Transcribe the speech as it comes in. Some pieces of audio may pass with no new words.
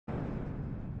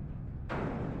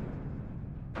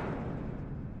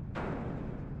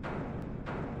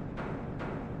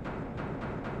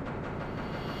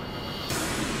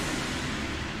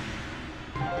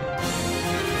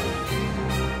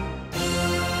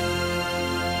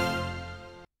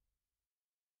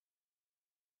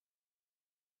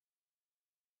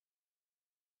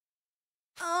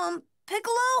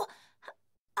Piccolo?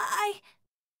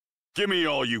 Give me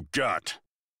all you got.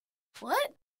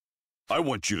 What? I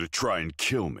want you to try and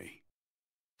kill me.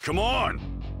 Come on!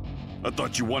 I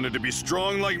thought you wanted to be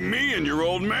strong like me and your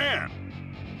old man.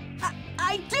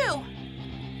 I do!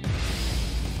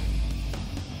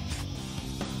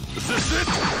 Is this it?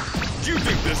 Do you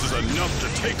think this is enough to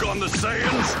take on the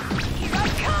Saiyans? Here I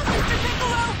come, Mr.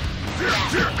 Piccolo!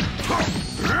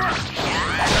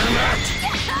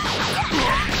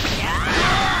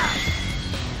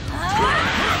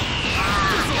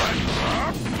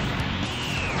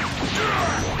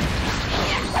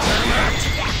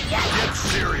 Get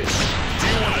serious. Do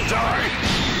you want to die?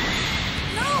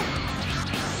 No!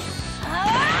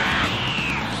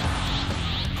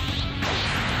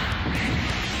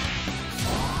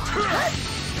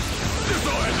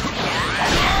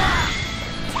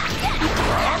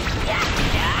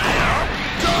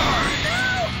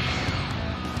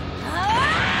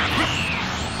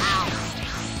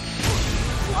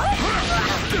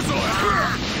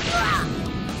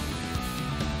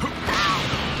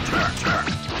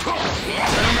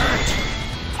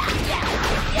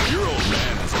 Your old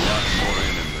man has a lot more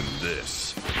in him than this.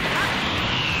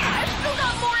 I've still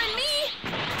got more in me!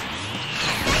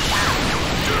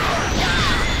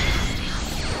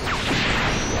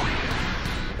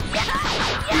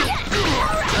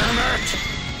 Damn it!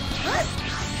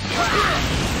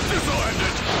 This'll end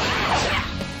it!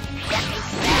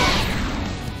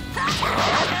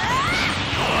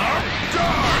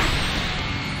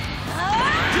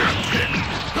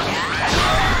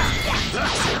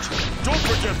 That's it! Don't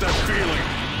forget that feeling!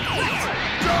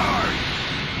 Die!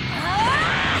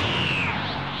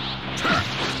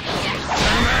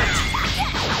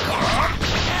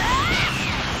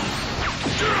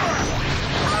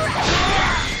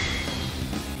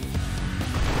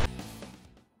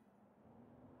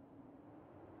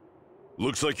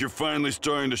 Looks like you're finally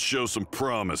starting to show some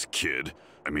promise, kid.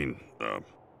 I mean,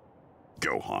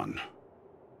 Gohan.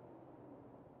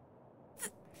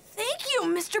 Thank you,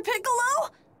 Mr. Piccolo!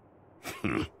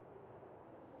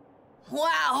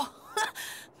 Wow!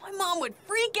 My mom would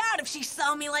freak out if she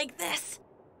saw me like this.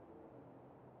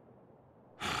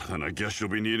 Then I guess you'll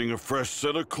be needing a fresh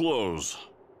set of clothes.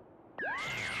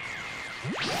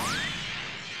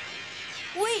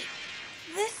 Wait,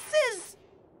 this is...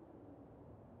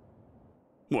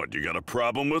 What, you got a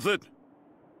problem with it?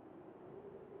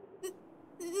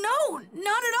 No,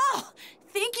 not at all!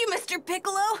 Thank you, Mr.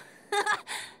 Piccolo!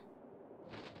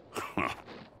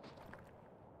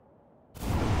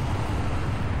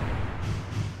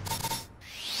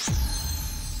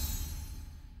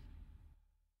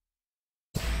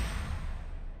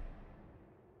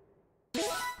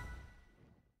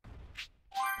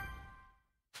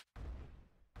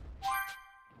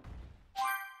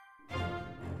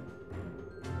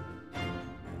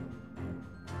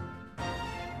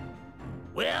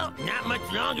 Well, not much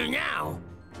longer now.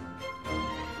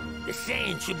 The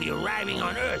Saiyans should be arriving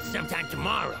on Earth sometime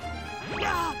tomorrow. Oh no!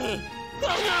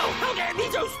 How can I be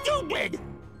so stupid?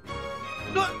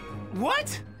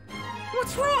 What?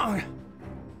 What's wrong?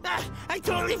 I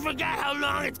totally forgot how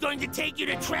long it's going to take you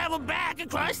to travel back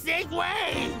across Snake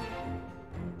Way.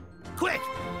 Quick,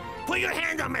 put your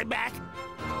hand on my back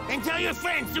and tell your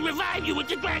friends to revive you with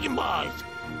the Dragon Balls.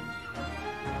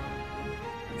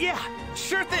 Yeah,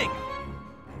 sure thing.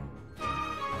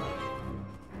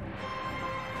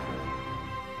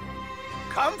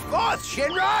 Come forth,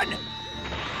 Shinron!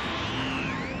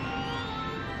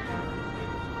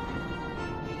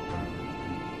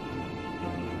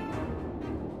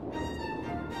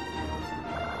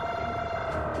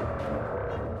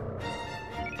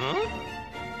 Huh?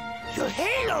 Your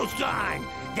halo's gone!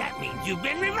 That means you've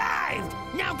been revived!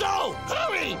 Now go!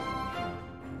 Hurry!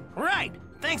 Right.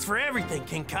 Thanks for everything,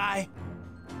 King Kai.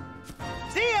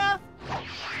 See ya!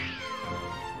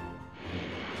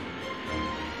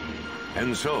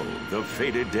 And so, the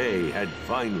fated day had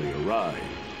finally arrived.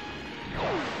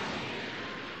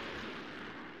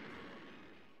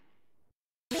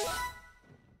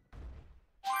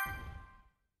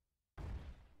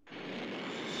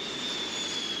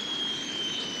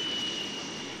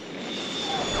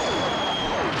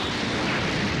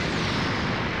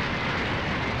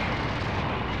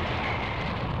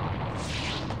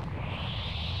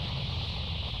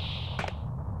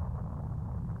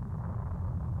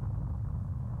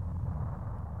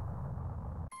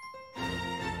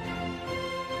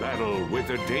 Battle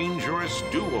with a dangerous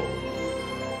duo.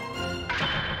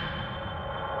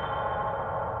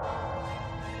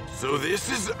 So this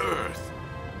is Earth.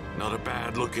 Not a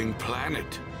bad-looking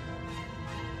planet.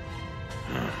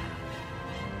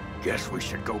 Guess we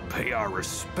should go pay our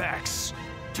respects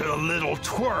to the little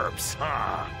twerps,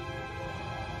 huh?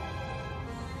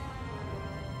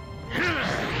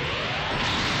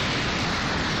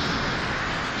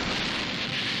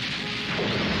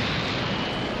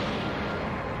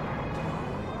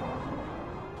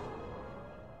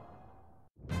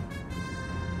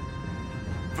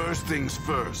 First things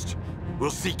first, we'll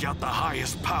seek out the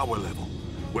highest power level.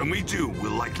 When we do,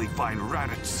 we'll likely find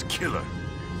Raditz' killer,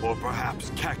 or perhaps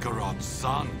Kakarot's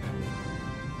son.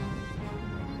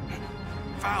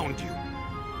 Found you.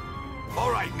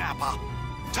 All right, Nappa.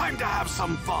 Time to have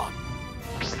some fun.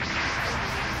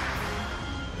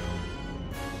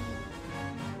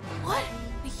 What?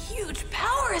 A huge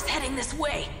power is heading this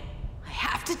way. I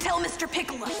have to tell Mr.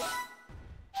 Piccolo.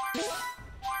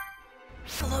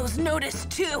 Piccolo's noticed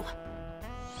too.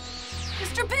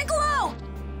 Mr. Piccolo!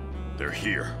 They're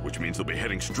here, which means they'll be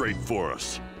heading straight for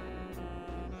us.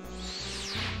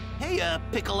 Hey,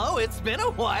 Piccolo, it's been a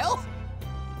while.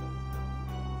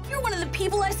 You're one of the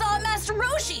people I saw at Master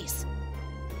Roshi's.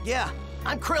 Yeah,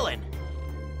 I'm Krillin.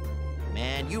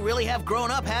 Man, you really have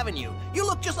grown up, haven't you? You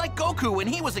look just like Goku when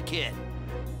he was a kid.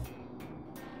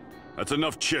 That's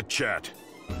enough chit-chat.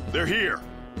 They're here.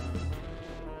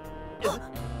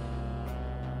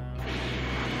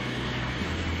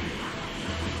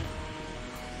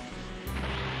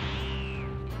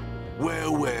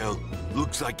 Well, well,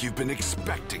 looks like you've been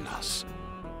expecting us.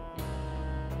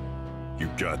 You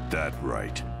got that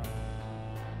right.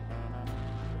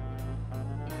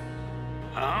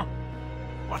 Huh?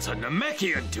 What's a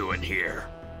Namekian doing here?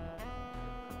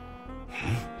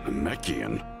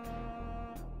 Namekian?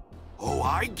 Oh,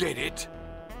 I get it.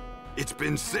 It's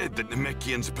been said that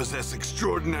Namekians possess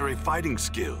extraordinary fighting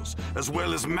skills, as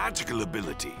well as magical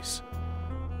abilities.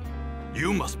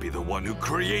 You must be the one who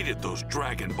created those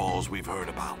Dragon Balls we've heard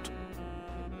about.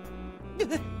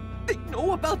 They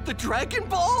know about the Dragon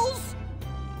Balls?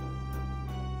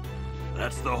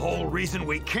 That's the whole reason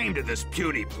we came to this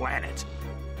puny planet.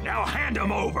 Now hand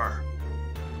them over!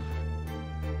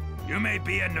 You may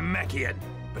be a Namekian,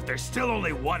 but there's still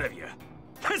only one of you.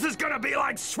 This is gonna be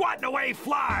like swatting away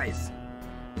flies!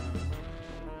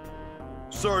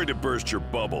 Sorry to burst your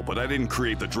bubble, but I didn't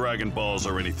create the Dragon Balls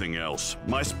or anything else.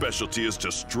 My specialty is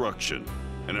destruction.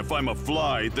 And if I'm a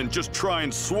fly, then just try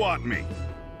and swat me.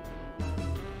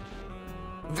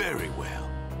 Very well.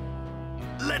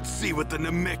 Let's see what the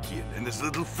Namekian and his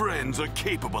little friends are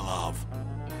capable of.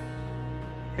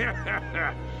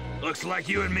 Looks like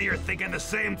you and me are thinking the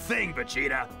same thing,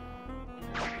 Vegeta.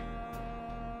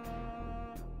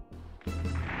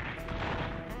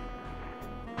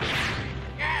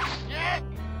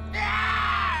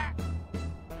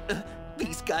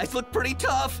 These guys look pretty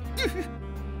tough.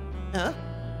 Huh?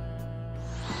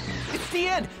 It's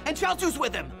Tien, and Chaozu's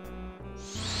with him.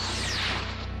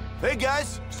 Hey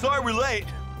guys, sorry we're late.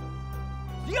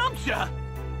 Yamcha!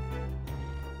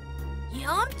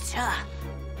 Yamcha?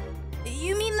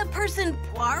 You mean the person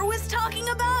Bar was talking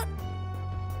about?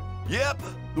 Yep,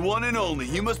 the one and only.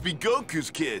 He must be Goku's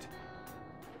kid.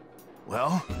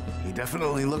 Well, he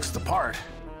definitely looks the part.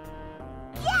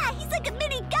 Yeah, he's like a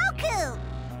mini Goku!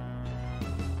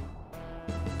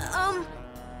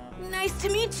 Nice to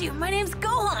meet you. My name's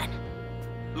Gohan.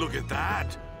 Look at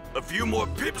that. A few more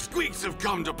pipsqueaks have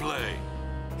come to play.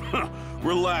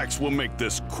 Relax, we'll make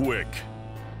this quick.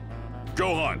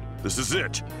 Gohan, this is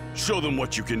it. Show them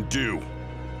what you can do.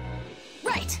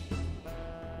 Right.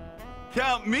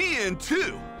 Count me in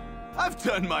too. I've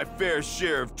done my fair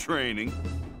share of training.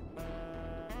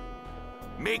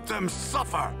 Make them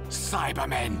suffer,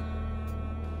 Cybermen.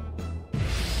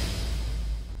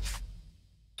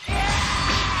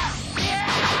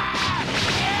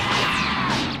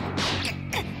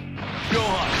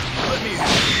 Gohan, let me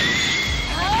have it.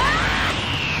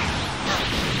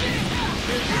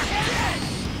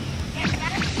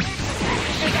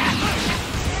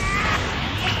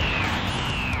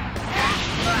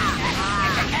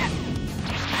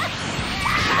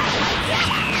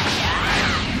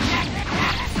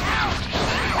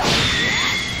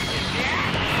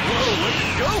 Whoa, let's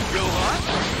go, Gohan!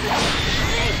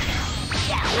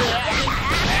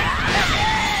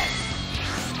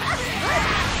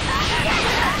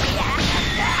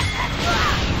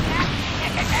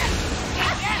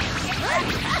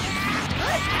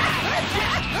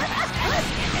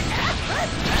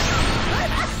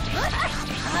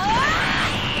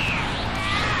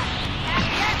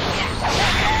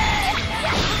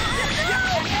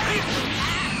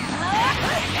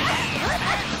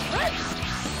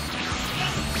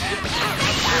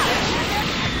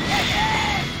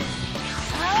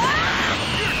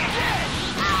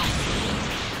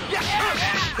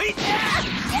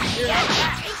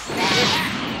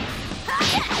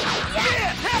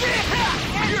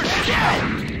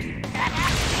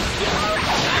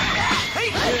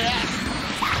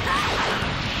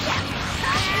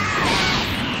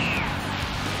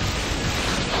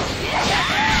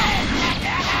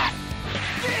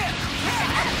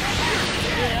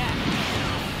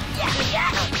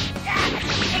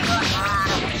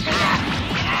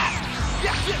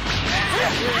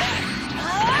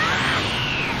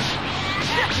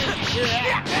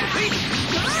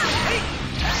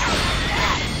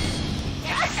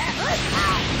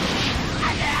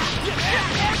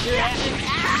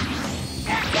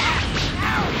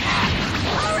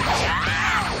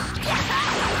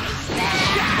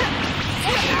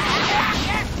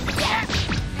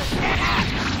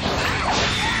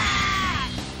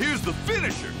 Here's the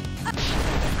finisher.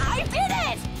 I did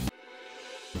it!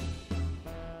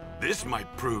 This might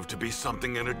prove to be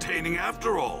something entertaining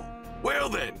after all. Well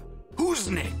then, who's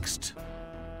next?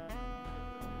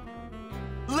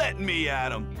 Let me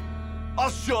at him. I'll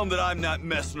show him that I'm not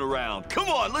messing around. Come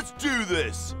on, let's do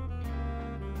this.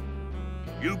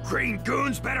 You green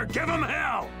goons better give him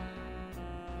hell!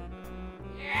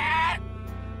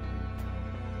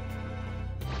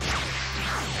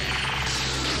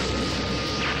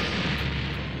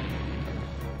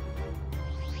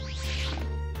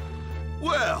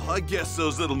 Well, I guess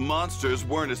those little monsters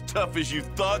weren't as tough as you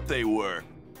thought they were.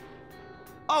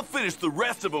 I'll finish the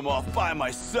rest of them off by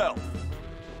myself.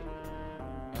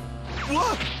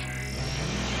 What?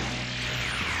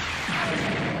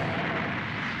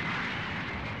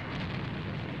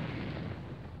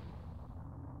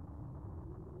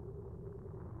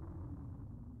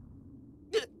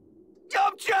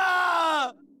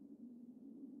 Yamcha!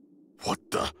 What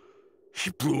the?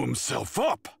 He blew himself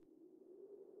up.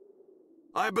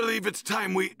 I believe it's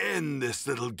time we end this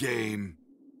little game.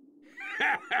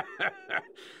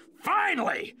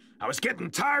 Finally! I was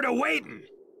getting tired of waiting.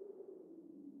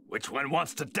 Which one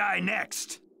wants to die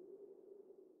next?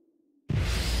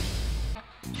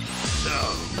 So,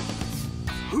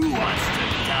 who wants to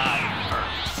die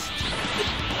first?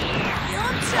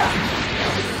 Yamcha!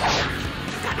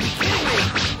 You gotta be kidding me!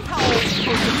 How are we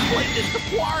supposed to play this? The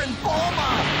Puar and Bulma!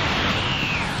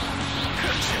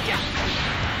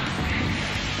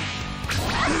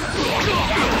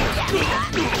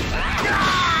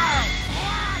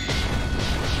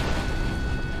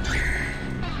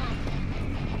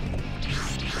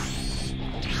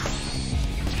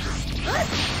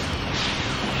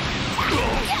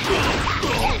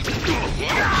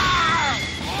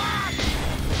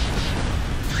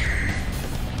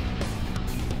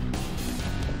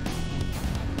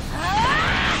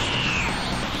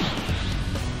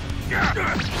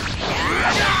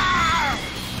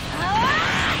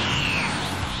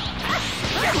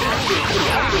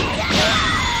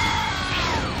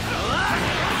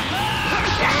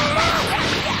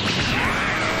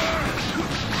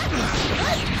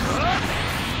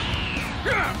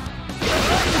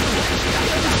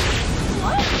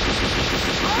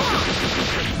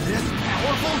 This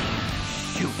powerful?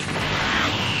 Shoot.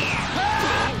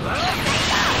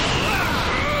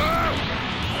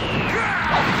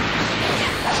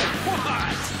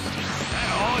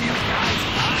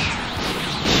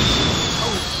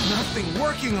 Nothing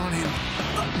working on him.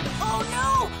 Oh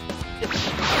no!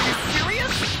 Are you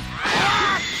serious?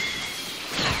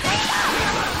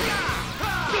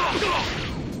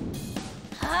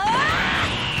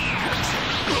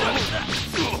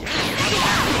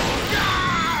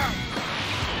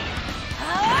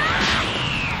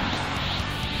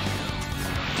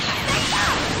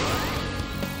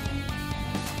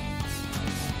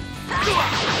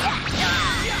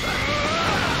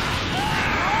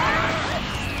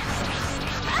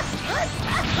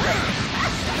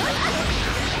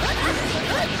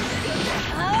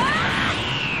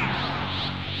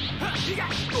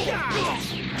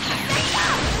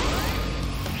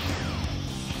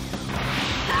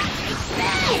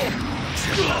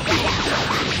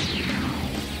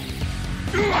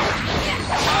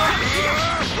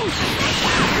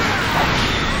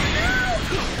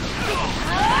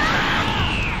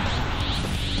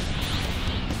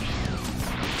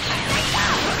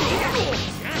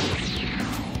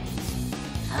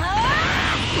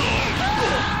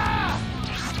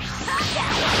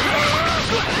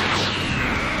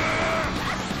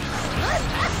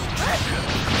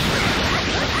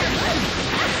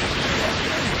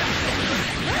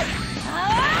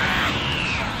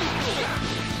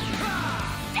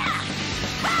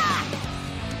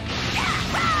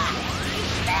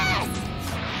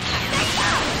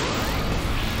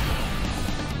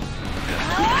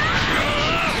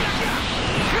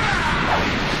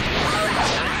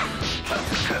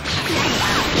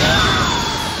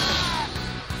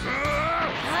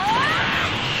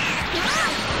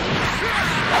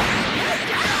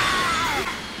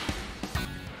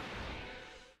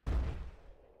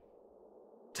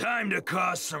 Time to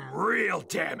cause some real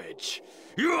damage.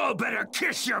 You all better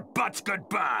kiss your butts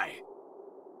goodbye.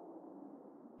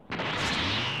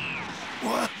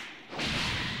 What?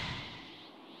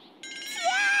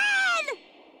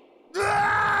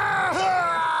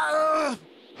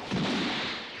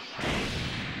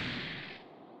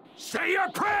 Say your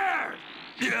prayer!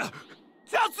 Yeah.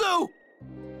 Chaozu! Chaozu!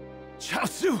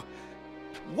 Chaozu,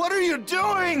 what are you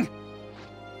doing?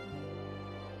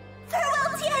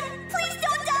 Farewell, Tien! Please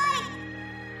don't die!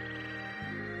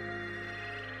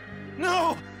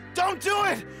 No! Don't do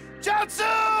it!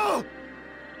 Chaozu!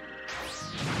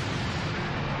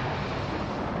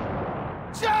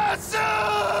 Chaozu!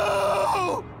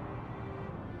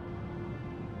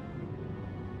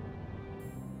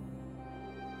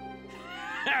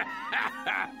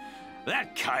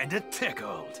 That kinda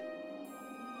tickled.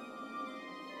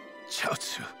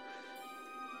 Chaozu,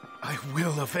 I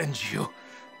will avenge you.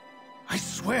 I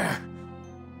swear.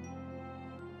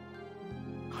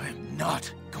 I'm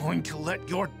not going to let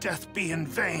your death be in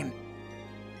vain.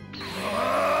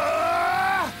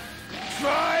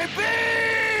 Tri-beam!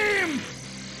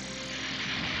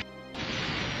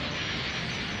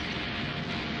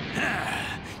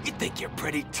 You think you're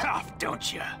pretty tough,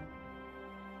 don't you?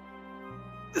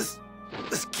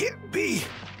 This can't be.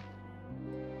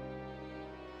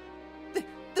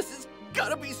 This has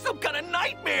gotta be some kind of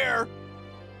nightmare!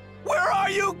 Where are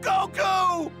you,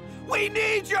 Goku? We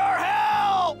need your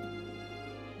help!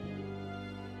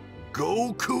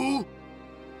 Goku?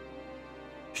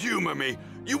 Humor me.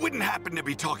 You wouldn't happen to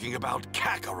be talking about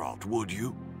Kakarot, would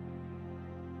you?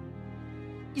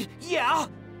 Yeah?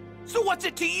 So what's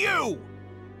it to you?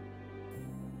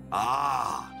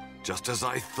 Ah, just as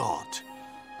I thought.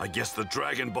 I guess the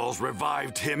Dragon Balls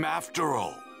revived him after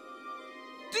all.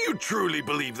 Do you truly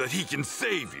believe that he can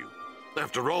save you?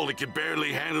 After all, he could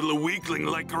barely handle a weakling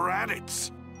like Raditz.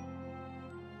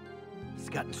 He's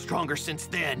gotten stronger since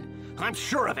then. I'm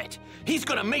sure of it. He's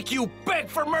gonna make you beg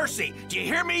for mercy. Do you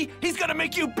hear me? He's gonna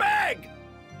make you beg!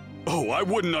 Oh, I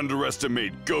wouldn't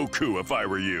underestimate Goku if I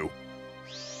were you.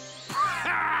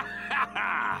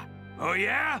 Oh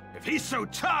yeah? If he's so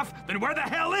tough, then where the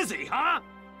hell is he, huh?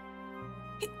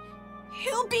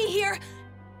 He'll be here.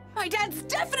 My dad's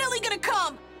definitely gonna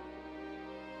come.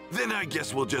 Then I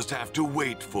guess we'll just have to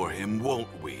wait for him,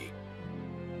 won't we?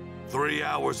 3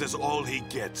 hours is all he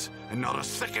gets, and not a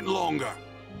second longer.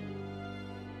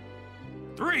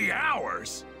 3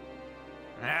 hours?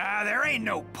 Ah, there ain't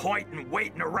no point in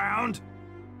waiting around.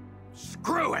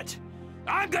 Screw it.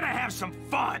 I'm gonna have some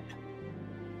fun.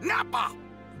 Nappa!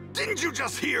 Didn't you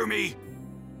just hear me?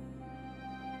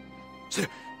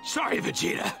 Sorry,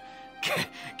 Vegeta.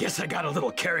 Guess I got a little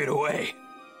carried away.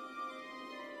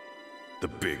 The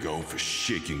big oaf is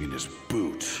shaking in his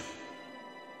boots.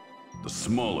 The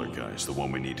smaller guy's the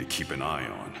one we need to keep an eye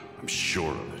on. I'm sure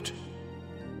of it.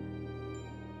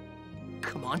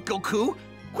 Come on, Goku!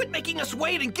 Quit making us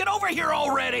wait and get over here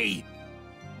already!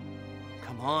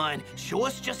 Come on, show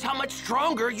us just how much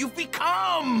stronger you've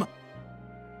become!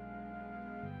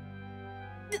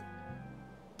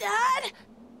 Dad?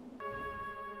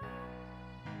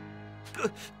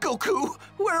 Goku,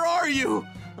 where are you?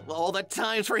 All the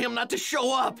times for him not to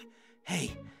show up.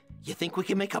 Hey, you think we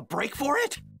can make a break for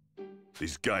it?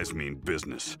 These guys mean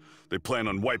business. They plan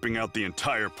on wiping out the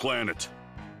entire planet.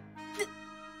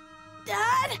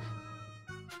 Dad?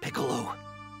 Piccolo,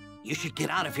 you should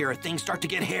get out of here if things start to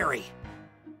get hairy.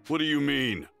 What do you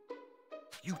mean?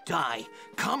 You die,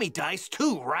 Kami dies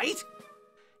too, right?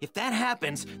 If that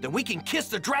happens, then we can kiss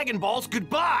the Dragon Balls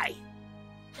goodbye!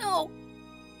 No.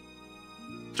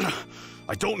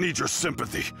 I don't need your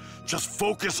sympathy. Just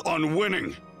focus on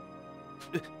winning.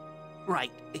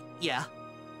 Right, yeah.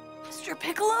 Mr.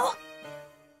 Piccolo?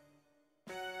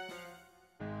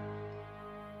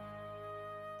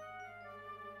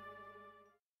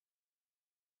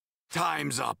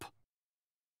 Time's up.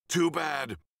 Too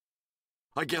bad.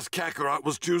 I guess Kakarot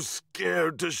was too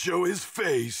scared to show his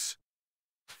face.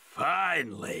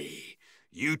 Finally.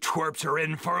 You twerps are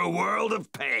in for a world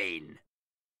of pain.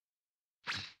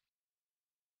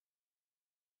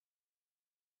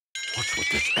 What's with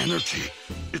this energy?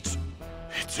 It's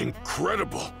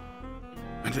incredible.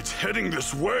 And it's heading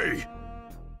this way.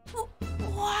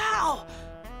 Wow.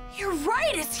 You're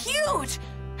right, it's huge.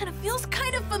 And it feels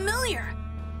kind of familiar.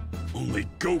 Only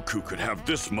Goku could have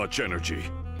this much energy.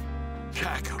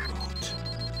 Kakarot.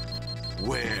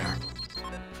 Where?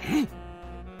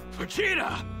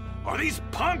 Vegeta! Are these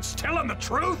punks telling the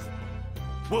truth?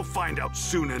 We'll find out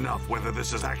soon enough whether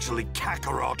this is actually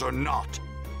Kakarot or not.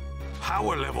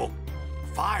 Power level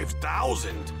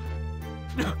 5,000.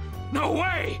 No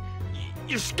way!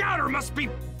 Your scouter must be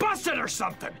busted or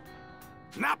something!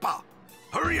 Nappa,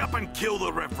 hurry up and kill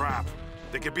the riffraff.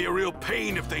 They could be a real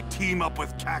pain if they team up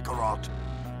with Kakarot.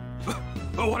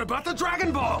 But what about the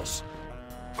Dragon Balls?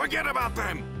 Forget about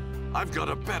them. I've got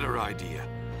a better idea.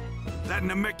 That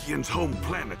Namekian's home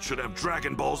planet should have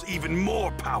Dragon Balls even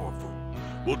more powerful.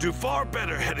 We'll do far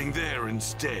better heading there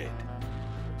instead.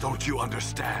 Don't you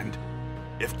understand?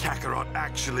 If Kakarot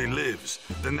actually lives,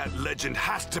 then that legend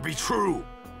has to be true.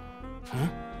 Huh?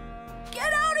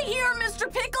 Get out of here, Mr.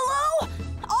 Piccolo!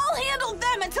 I'll handle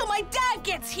them until my dad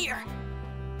gets here.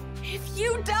 If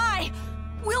you die,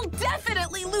 we'll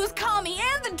definitely lose Kami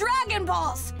and the Dragon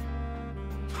Balls.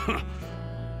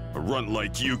 A runt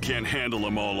like you can't handle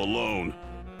them all alone.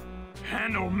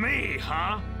 Handle me,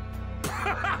 huh?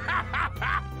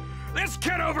 This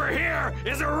kid over here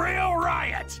is a real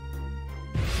riot!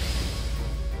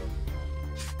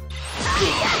 Do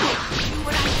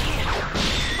what I can.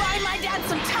 Buy my dad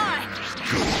some time.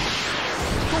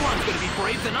 Go on's gonna be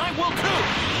brave, then I will too!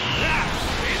 Yeah,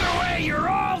 either way, you're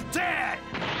all dead!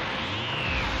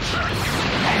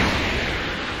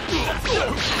 Look at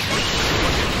that!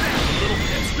 Little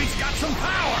pipsqueak's got some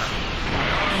power! My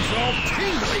arm's all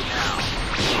tingly now!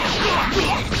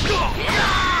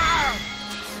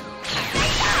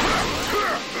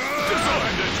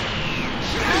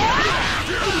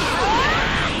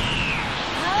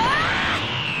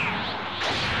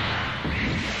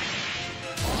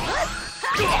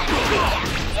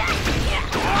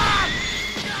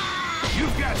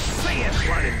 You've got Saiyan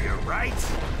blood in you, right?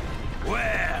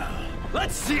 Well,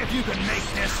 let's see if you can make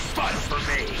this fun for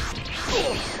me.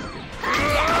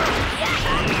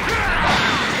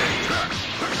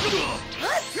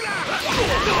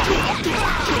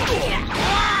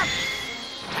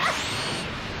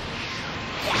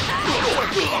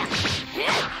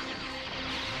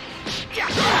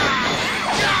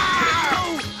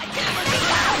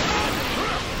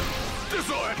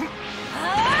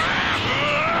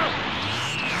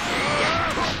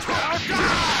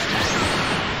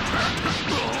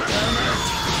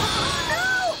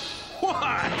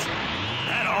 What?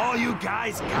 That all you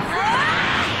guys got?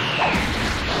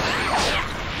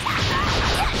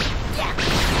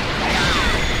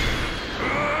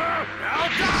 Now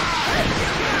die!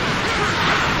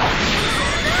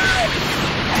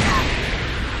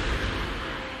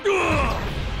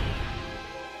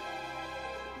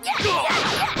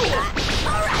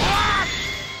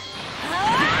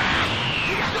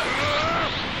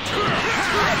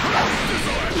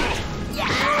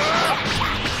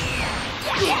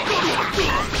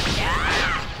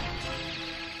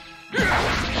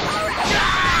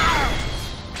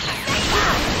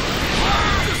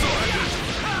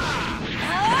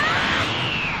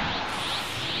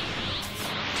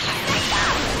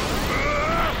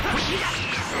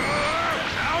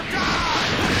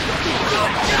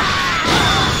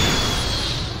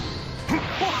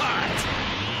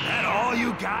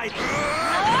 Guys.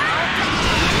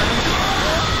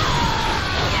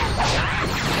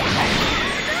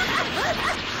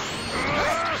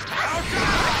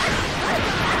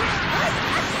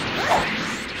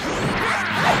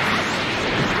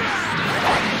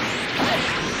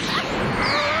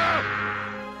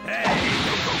 Hey,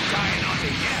 don't go dying on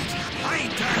me yet. I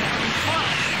ain't done having fun.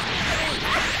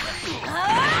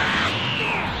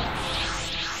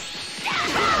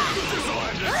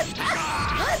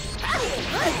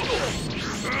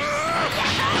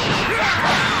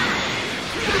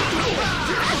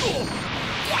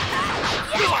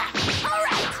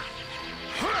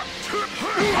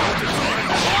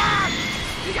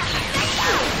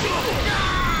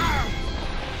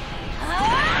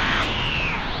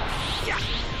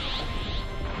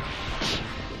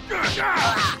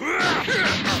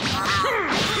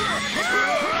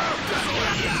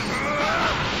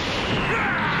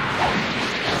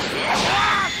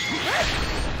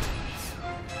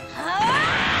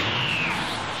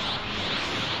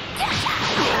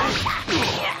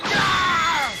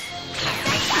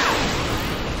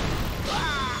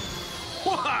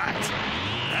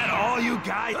 You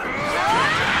guys.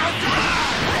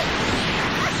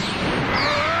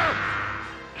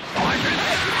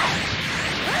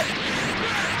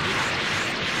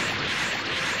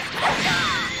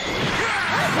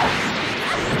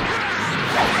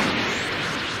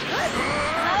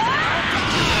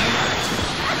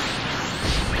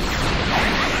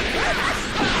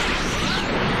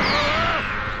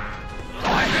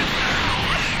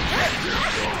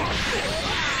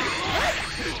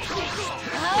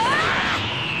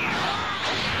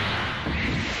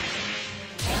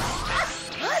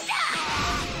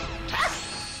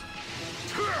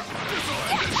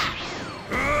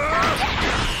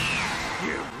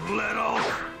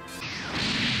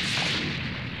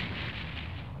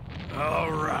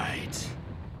 All right.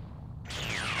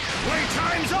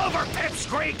 Playtime's over,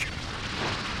 Pipsqueak!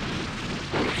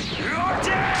 You're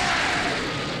dead!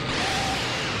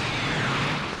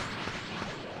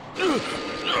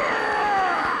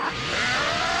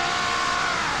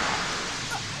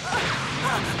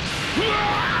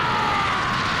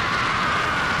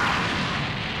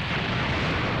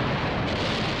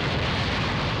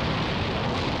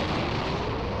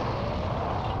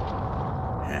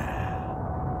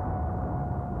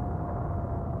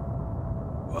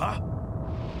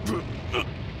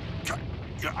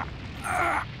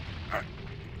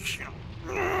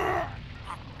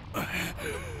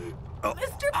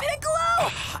 Mr.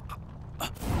 Piccolo!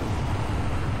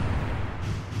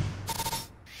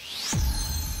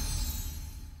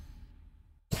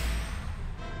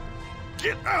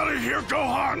 Get out of here,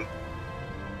 Gohan!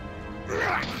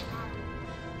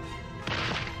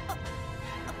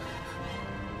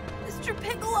 Mr.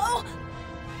 Piccolo?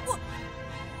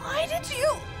 Why did you...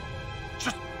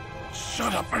 Just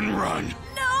shut up and run.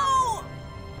 No!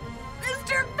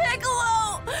 Mr.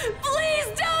 Piccolo! Please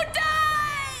don't die!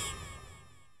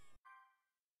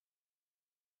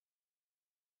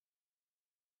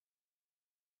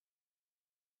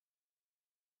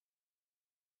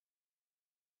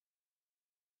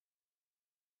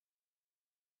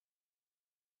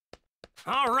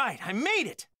 All right, I made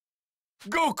it!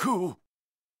 Goku!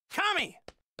 Kami!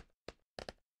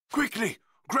 Quickly,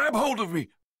 grab hold of me.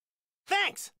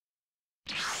 Thanks!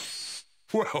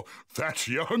 Well, that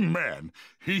young man,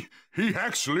 he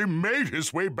actually made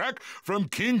his way back from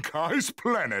King Kai's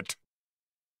planet.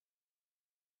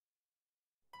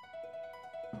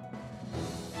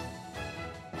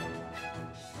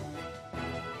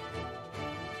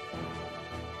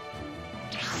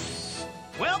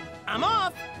 Well, I'm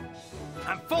off!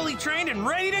 I'm fully trained and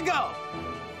ready to go!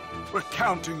 We're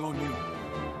counting on you.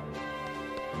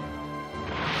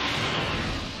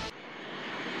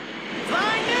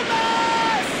 Flying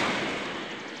Nimbus!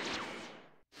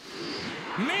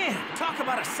 Man, talk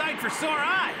about a sight for sore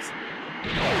eyes!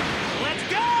 Let's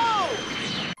go!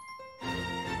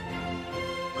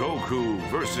 Goku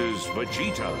versus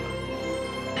Vegeta.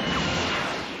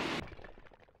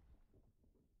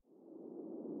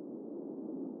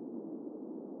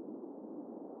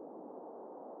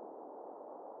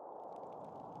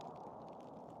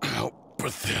 How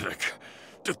pathetic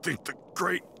to think the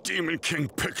great Demon King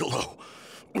Piccolo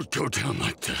would go down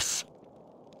like this.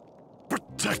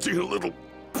 Protecting a little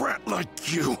brat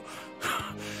like you.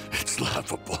 It's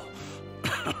laughable.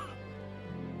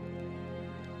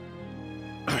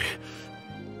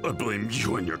 I blame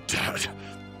you and your dad.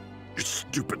 Your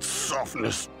stupid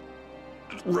softness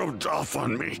rubbed off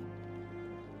on me.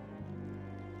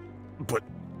 But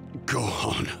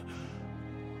Gohan,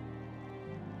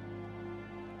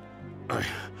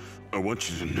 I want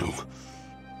you to know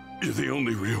you're the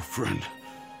only real friend.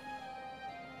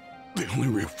 The only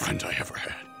real friend I ever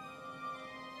had.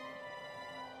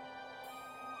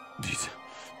 These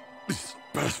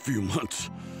past few months,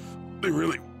 they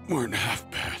really weren't half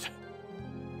bad.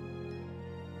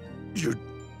 You'd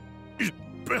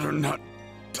better not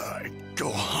die,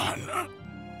 Gohan.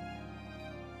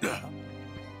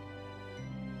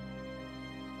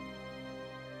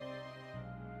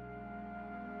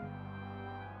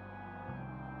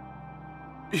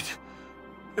 It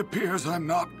appears I'm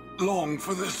not long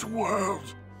for this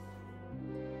world.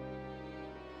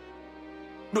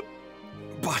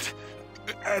 But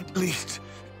at least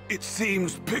it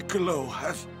seems Piccolo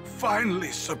has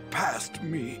finally surpassed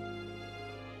me.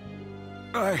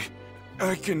 I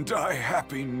can die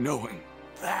happy knowing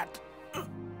that.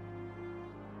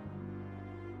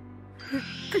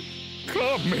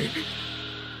 Kami!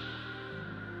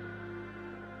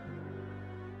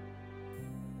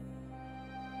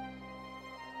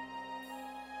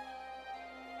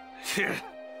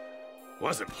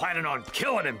 Wasn't planning on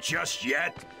killing him just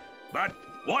yet, but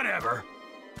whatever.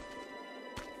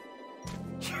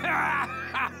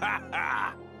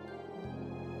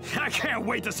 I can't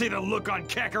wait to see the look on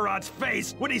Kakarot's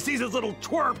face when he sees his little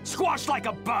twerp squashed like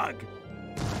a bug.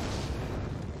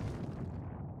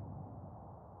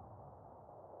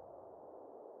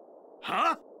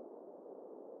 Huh?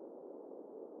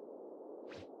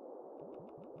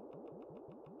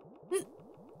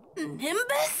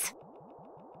 Nimbus?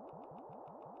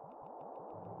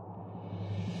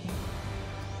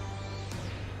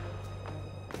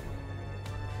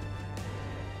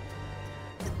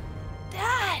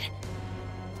 Dad!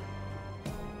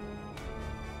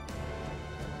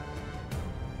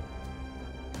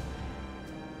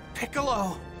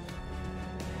 Piccolo!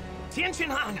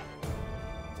 Tenshinhan!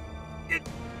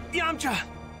 Yamcha!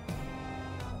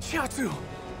 Chiaotzu!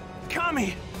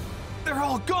 Kami! They're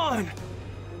all gone!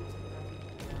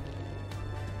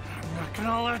 I'm not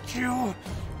gonna let you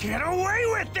get away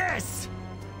with this!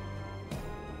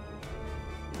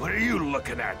 What are you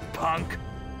looking at, punk?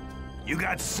 You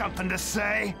got something to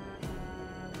say?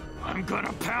 I'm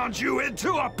gonna pound you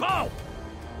into a pulp!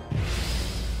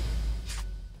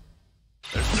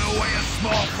 There's no way a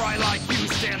small fry like you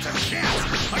stands a chance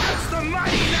against the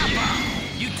mighty Nappa!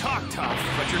 You talk tough,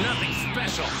 but you're nothing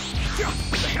special.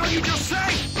 The hell you just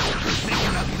say? You think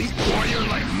an elite warrior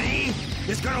like me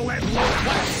is gonna let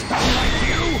low-class scum like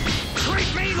you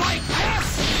treat me like this?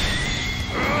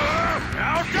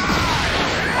 Now die!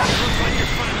 Looks like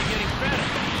you're finally getting better.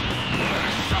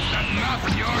 Shut that mouth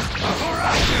of yours before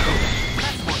I do!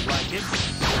 That's more like it.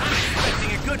 I'm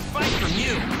expecting a good fight from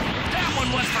you. That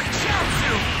one was for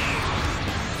Chaozu!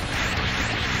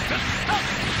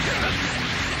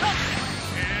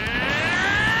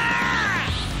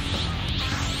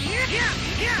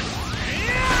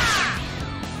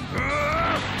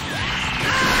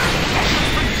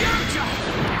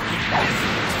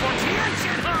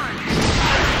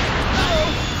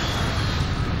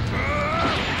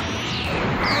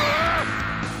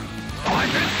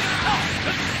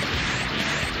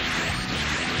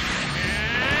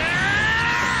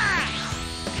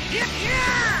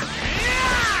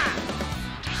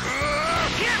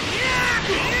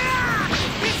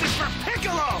 This is for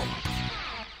Piccolo!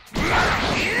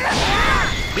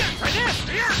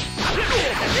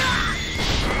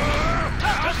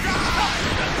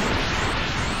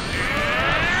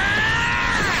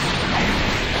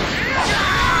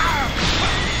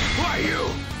 Why you?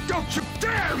 Don't you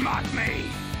dare mock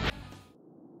me!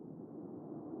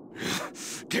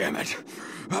 Damn it!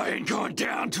 I ain't going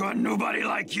down to a nobody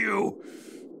like you!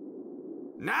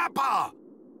 Nappa!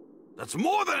 That's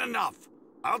more than enough!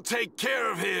 I'll take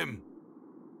care of him!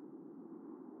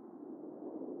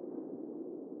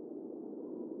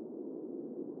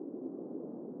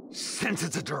 Since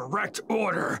it's a direct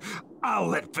order, I'll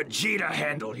let Vegeta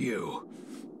handle you.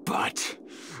 But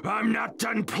I'm not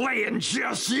done playing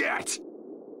just yet!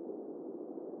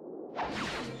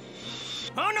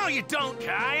 Oh no you don't,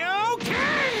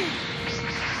 Kaioken!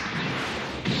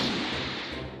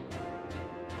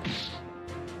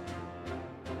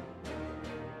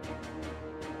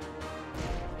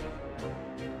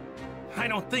 I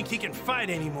don't think he can fight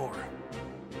anymore.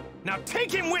 Now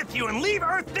take him with you and leave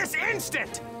Earth this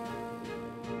instant!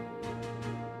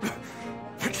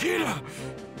 Vegeta!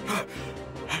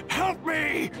 Help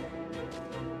me!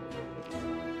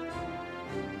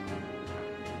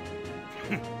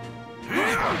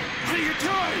 What are you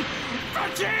doing?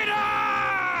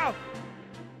 Vegeta!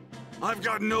 I've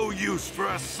got no use for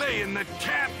a Saiyan that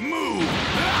can't move!